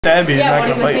Stabby, yeah, what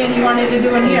he was saying you wanted to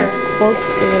do in here.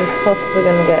 Possibly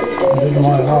gonna get. Didn't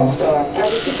want it all.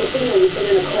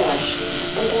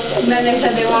 And then they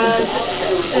said they wanted it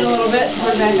a little bit to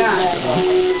put it back on.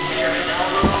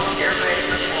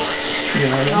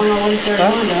 You know, I don't know what they're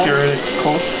doing though. you're ready.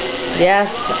 Cool. Yes,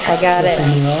 I got it.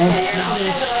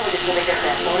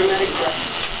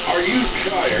 Are you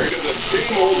tired of the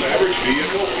same old average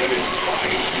vehicle that is time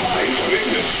to make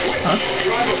the switch?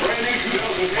 Drive a brand new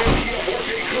 2010 Kia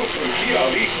Forte Coupe from Kia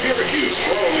of East Syracuse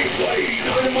for only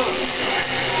 $89 a month.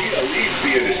 Kia leads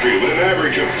the industry with an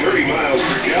average of 30 miles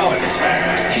per gallon.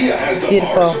 Kia has the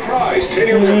power surprise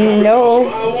 10-year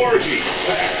warranty.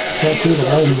 Can't do the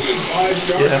lens.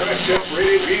 Yeah.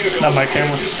 Not my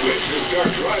camera.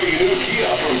 Start driving a new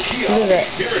Kia from Kia of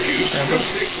East Syracuse from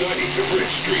 690 to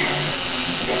Bridge Street.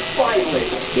 Finally,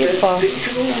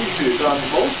 sensational leases on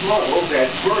most models at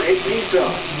Burdick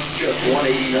Nissan. Just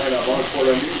 $189 a month for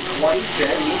a new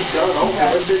 2010 Nissan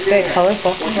Altima sedan. Very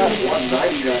colorful. Or just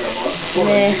 $199 a month for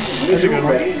a new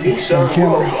winter-ready Nissan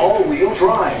Rogue all-wheel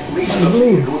drive. Lease the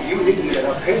vehicle you need at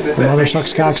a payment that Mother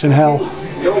sucks cocks in hell.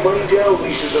 no money down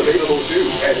leases available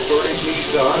too at Burdick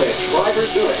Nissan at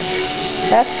Driver's Village.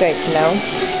 That's great to know.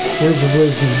 Here's the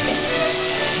wisdom.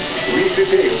 Read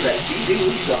details at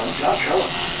ddnissan.com.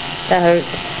 That hurts.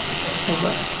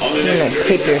 You're gonna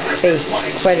tape your face.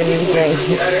 Quite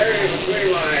amusing. That area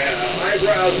between my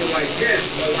eyebrows and my chin,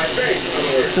 my face, in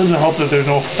other words. It doesn't help that there's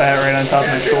no fat right on top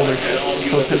of my shoulder,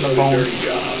 so it's hitting the bone.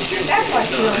 That's why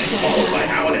she don't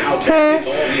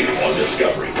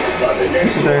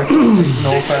There's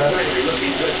no fat.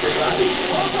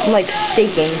 I'm like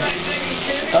shaking.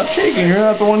 Stop shaking, you're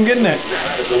not the one getting it.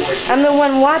 I'm the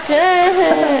one watching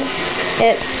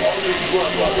it.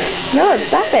 No,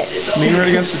 stop it. Lean right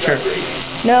against the chair.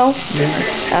 No, Lean.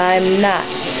 I'm not.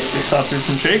 It stops you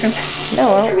from shaking.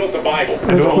 No, I wrote the Bible. I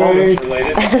do it all the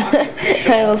Related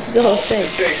I will still sing.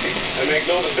 safety. And make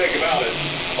no mistake about it,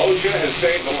 OSHA has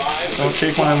saved the lives Don't of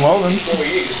shake when I'm welding.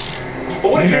 employees.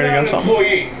 But what if you're Lean right not an against something.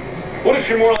 employee? What if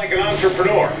you're more like an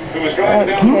entrepreneur who was driving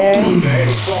down the road one day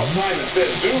and saw a sign that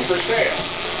said "Zoo for sale"?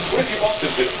 What if you bought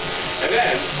the zoo? And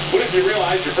then, what if you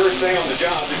realized your first day on the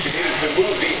job that you needed to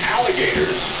move the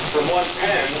alligators from one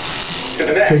pen to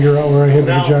the next? Figure out where I hit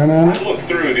the vagina on I it. looked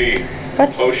through the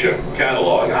What? OSHA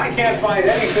catalog, and I can't find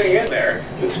anything in there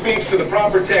that speaks to the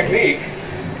proper technique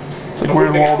It's of a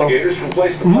weird moving Waldo. alligators from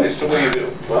place to place. So what do?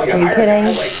 Well, you Are you hire a guy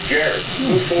kidding? like Jared,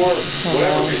 who for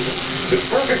whatever reason is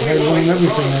perfectly I've willing to learned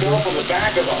throw everything, I himself guess. on the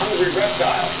back of a hungry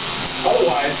reptile.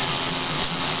 Otherwise,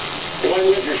 you might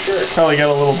lose your shirt. Probably got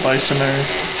a little bison there.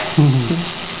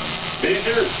 These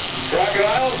are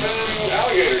crocodiles and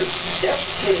alligators. Yep,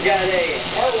 we've got a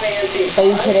partway empty. Are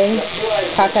you kidding?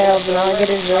 Crocodiles and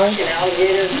alligators, really? An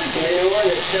alligator manure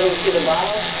that settles to the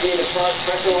bottom. You need to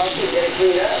pressure wash it, get it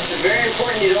cleaned up. It's very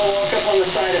important you don't walk up on the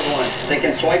side of one. They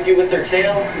can swipe you with their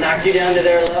tail, knock you down to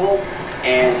their level,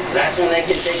 and that's when they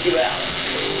can take you out.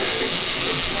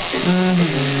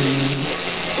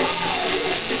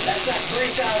 That's not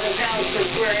 3,000 pounds per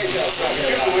square inch of People with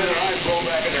crocodile. their eyes roll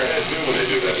back in their head too when they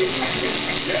do that.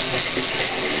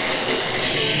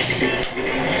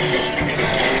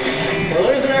 We're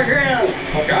losing our ground.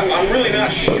 Look, I'm really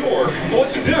not sure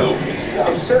what to do.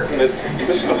 I'm certain that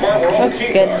this is the part where all the That's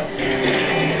teeth good. are.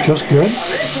 Just good?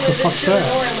 What the fuck's that?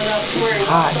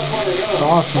 Hot. It's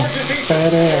awesome.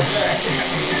 Badass.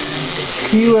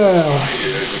 Well.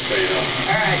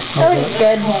 That looks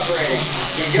good.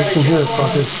 Listen here,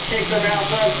 fucker. Take their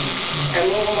mouth up and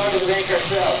move them onto the bank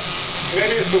ourselves.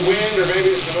 Maybe it's the wind or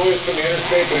maybe it's the noise from the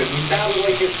interstate, but it sounded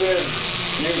like you said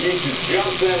you need to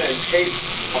jump in and take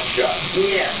a shot.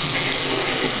 Yeah.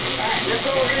 Alright, that's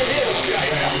what we're gonna do.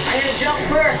 I'm gonna jump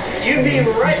first. You be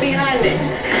right behind me.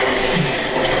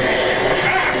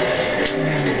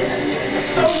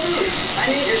 So loose. I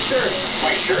need your shirt.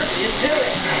 My shirt? You do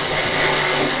it.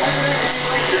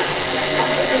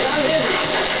 Because I'm busy.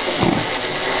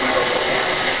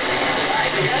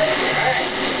 Alright, you got it? Alright.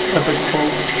 Epic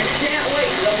quote. You can't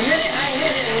wait. The minute I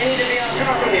hit it, you need to be on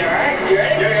top of me, alright? You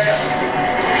ready? Yeah.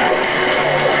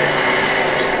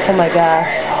 Oh my gosh.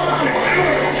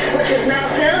 Put his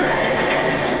mouth down.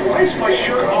 Why is my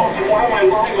shirt off and why am I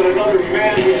lying with another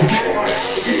man with a man on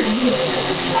alligator?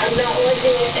 I'm not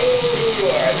liking it any more than you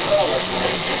are, I promise.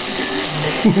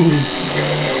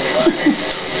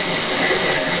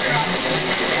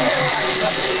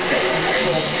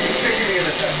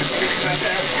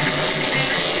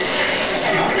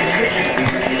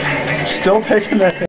 Still taking that.